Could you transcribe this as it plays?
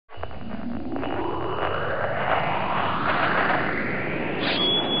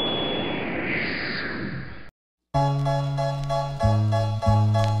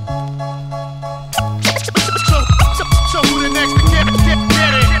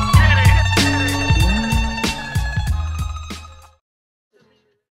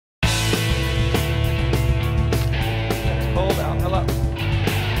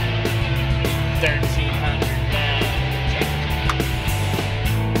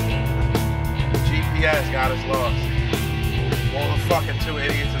GPS got us lost. All the fucking two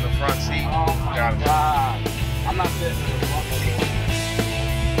idiots in the front seat got us. God. I'm not sitting in the front of it.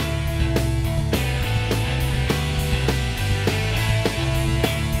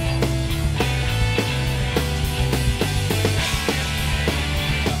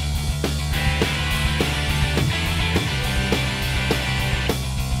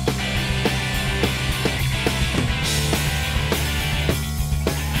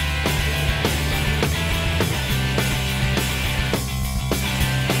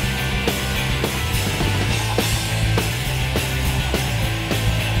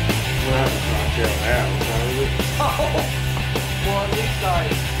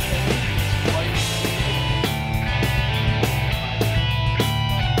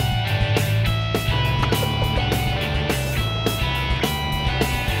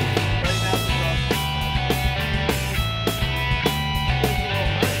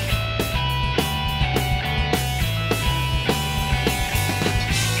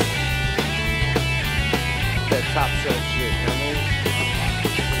 Top shelf shit, you know what I mean?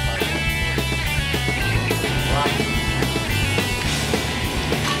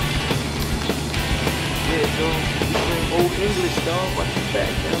 Yeah, dog. You bring old English, dog. Watch your back,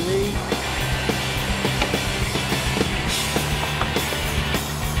 you know what I mean?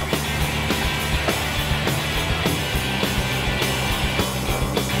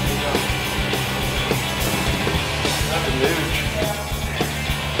 Nothing huge.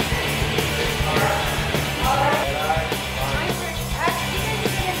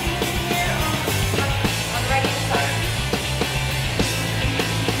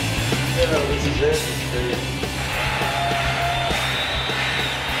 This is it.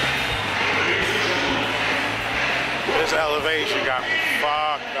 This elevation got me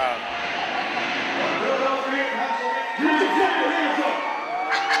fucked up.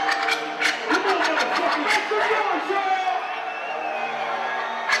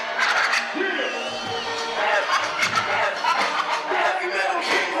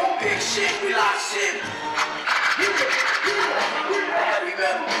 Big shit, we lock shit. Heavy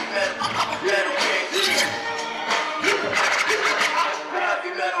metal king.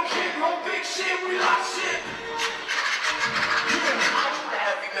 Heavy metal king, on big shit, we lock shit.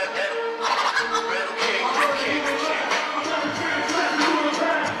 Heavy metal king.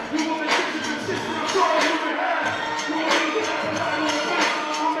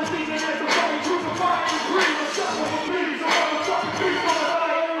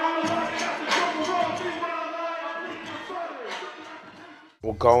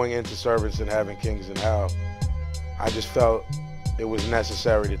 Well, going into Servants in Heaven, Kings in Hell, I just felt it was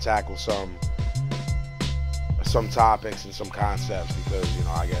necessary to tackle some topics and some concepts because, you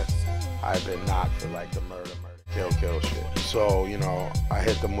know, I guess I've been knocked for like the murder, kill shit. So, you know, I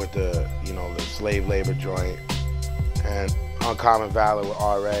hit them with the, you know, the slave labor joint and Uncommon Valor with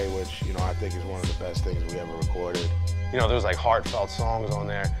R.A., which, you know, I think is one of the best things we ever recorded. You know, there's like heartfelt songs on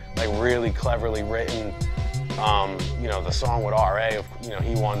there, like really cleverly written. You know, the song with R.A., you know,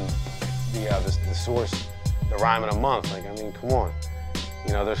 he won the Source, the Rhyme of the Month. Like, I mean, come on.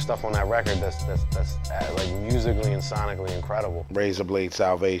 You know, there's stuff on that record that's like musically and sonically incredible. Razor Blade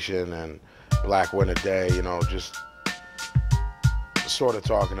Salvation and Black Winter Day, you know, just sort of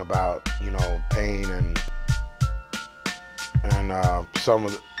talking about, you know, pain and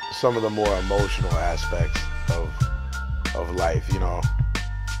some of the more emotional aspects of life, you know.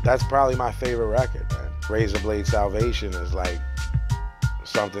 That's probably my favorite record, man. Razor Blade Salvation is like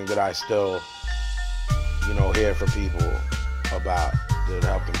something that I still, you know, hear from people about that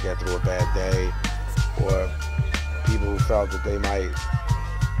helped them get through a bad day, or people who felt that they might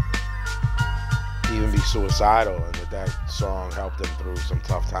even be suicidal and that song helped them through some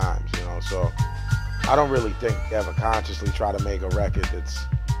tough times, you know. So I don't really think ever consciously try to make a record that's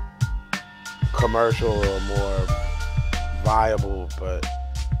commercial or more viable, but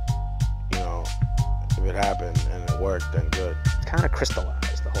you know, if it happened and it worked, then good. Kind of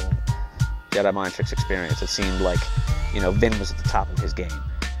crystallized the whole Jedi Mind Tricks experience. It seemed like, you know, Vin was at the top of his game.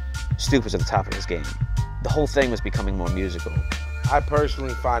 Stoop was at the top of his game. The whole thing was becoming more musical. I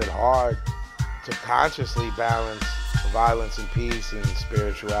personally find it hard to consciously balance violence and peace and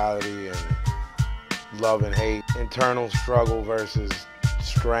spirituality and love and hate, internal struggle versus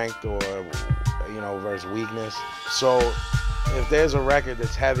strength, or, you know, versus weakness. So if there's a record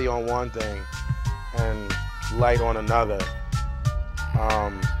that's heavy on one thing and light on another,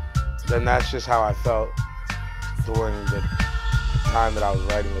 then that's just how I felt during the time that I was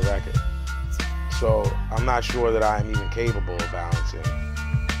writing the record. So I'm not sure that I'm even capable of balancing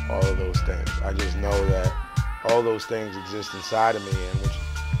all of those things. I just know that all those things exist inside of me, and which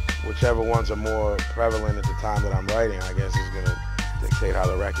whichever ones are more prevalent at the time that I'm writing, I guess is gonna dictate how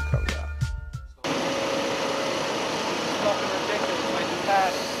the record comes out. It's fucking ridiculous, like the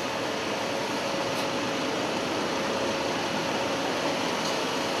past.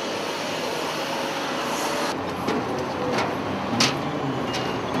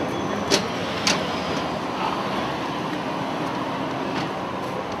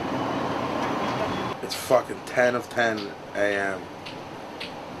 It's fucking 10 of 10 a.m.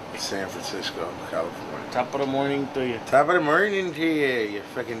 in San Francisco, California. Top of the morning to you. Top of the morning to you, you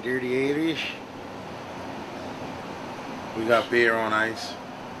fucking dirty Irish. We got beer on ice.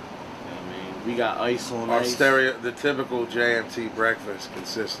 We got ice on Our ice. the typical JMT breakfast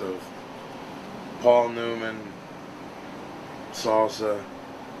consists of Paul Newman, salsa,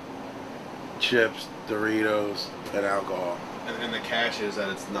 chips, Doritos, and alcohol. And the catch is that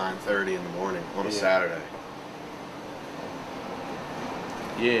it's 9:30 in the morning on a Saturday.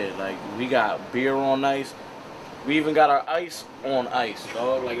 Yeah, like we got beer on ice. We even got our ice on ice,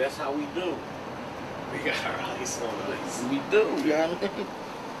 dog. Like that's how we do. We got our ice on ice. We do, you know what I mean?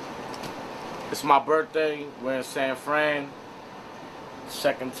 It's my birthday. We're in San Fran.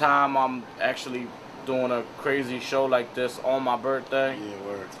 Second time I'm actually doing a crazy show like this on my birthday. Yeah,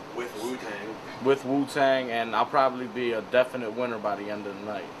 word. With Wu-Tang. With Wu-Tang, and I'll probably be a definite winner by the end of the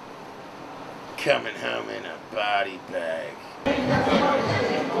night. Coming home in a body bag.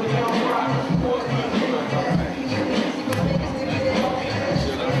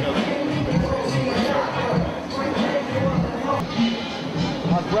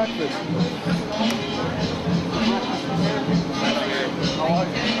 How's breakfast? How are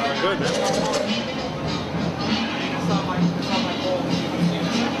you? Good, man.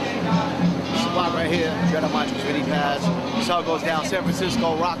 Spot right here, Jedi Mind Jedi Pass. This is how it goes down. San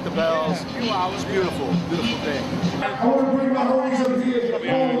Francisco, rock the bells. It's beautiful, beautiful thing. I want to bring my homies up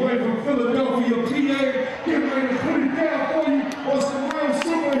here all the way from Philadelphia, PA. Get ready to put it down for you on some real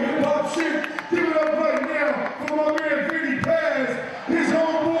super hip-hop shit. Give it up right now for my man Vinny Paz, his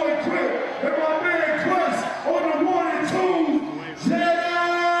homeboy Quick, and my man Quest on the 1 and 2. Jedi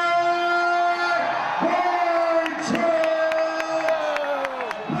Mind Trail!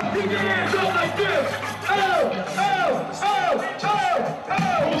 Keep your hands up like this. Oh, oh, oh, oh, oh.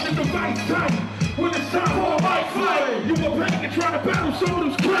 Hold the device tight. When it's time for a mic fight, you were back and trying to battle some of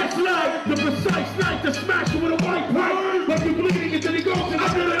those cracks like the precise knife to smash you with a white pipe. Like you bleeding and then he goes and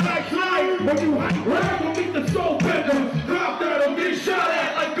under the night light. When you hype rap, will meet the soul bender. Cop that, I'm getting shot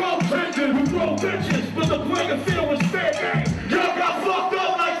at like goaltender. We roll bitches, but the playing field was fair game. Y'all got fucked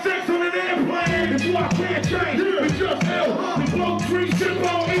up like sex on an airplane. It's why I can't change, we just ill. We blow trees, sip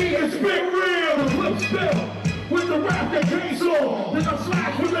on E, and spit real. The flip spill. With the rap that came saw, then I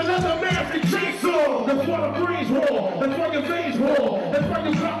slash with another nasty chainsaw. That's why the brains roar, that's why your veins roar. That's why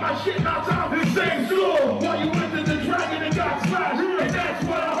you got my shit knocked out the same floor. Why you went to the dragon and got slashed, and that's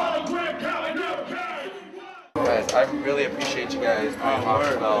why the hologram calendar carries. Guys, I really appreciate you guys playing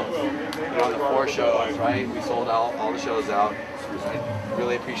Hospital on the 4 shows, right? We sold out all the shows out. I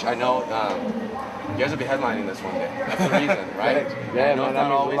really appreciate. I know you guys will be headlining this one day. That's the reason, right? Yeah, I know man, it's that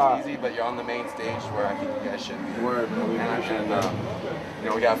not means a lot. always easy, but you're on the main stage where I think you guys should be. Word, man, we appreciate and, that. you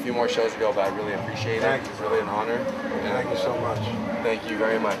know, we got a few more shows to go, but I really appreciate Thank it. you. It's really an honor. And, Thank you so much. Thank you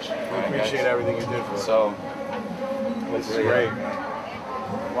very much. We appreciate everything you did for us. So, This is great.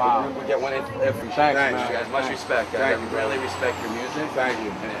 Wow. we get one every Thanks, you man. guys. Much respect, guys. Thank you, I bro. really respect your music. Thank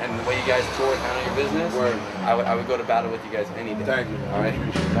you. And the way you guys tour and handle your business. Word. I would go to battle with you guys any day. Thank you. All right?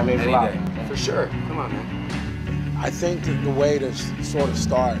 That means a Any lot. day. For sure. Come on, man. I think that the way to sort of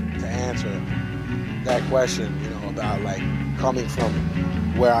start to answer that question, you know, about like coming from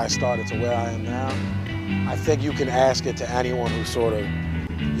where I started to where I am now, I think you can ask it to anyone who sort of,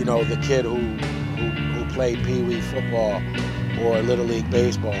 you know, the kid who played Pee Wee football or Little League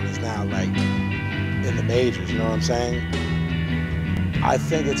baseball and is now like in the majors, you know what I'm saying? I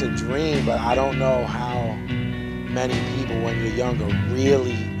think it's a dream, but I don't know how many people when you're younger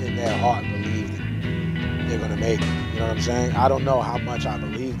really in their heart believe that they're gonna make it, you know what I'm saying? I don't know how much I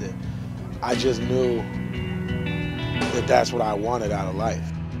believed it. I just knew that that's what I wanted out of life.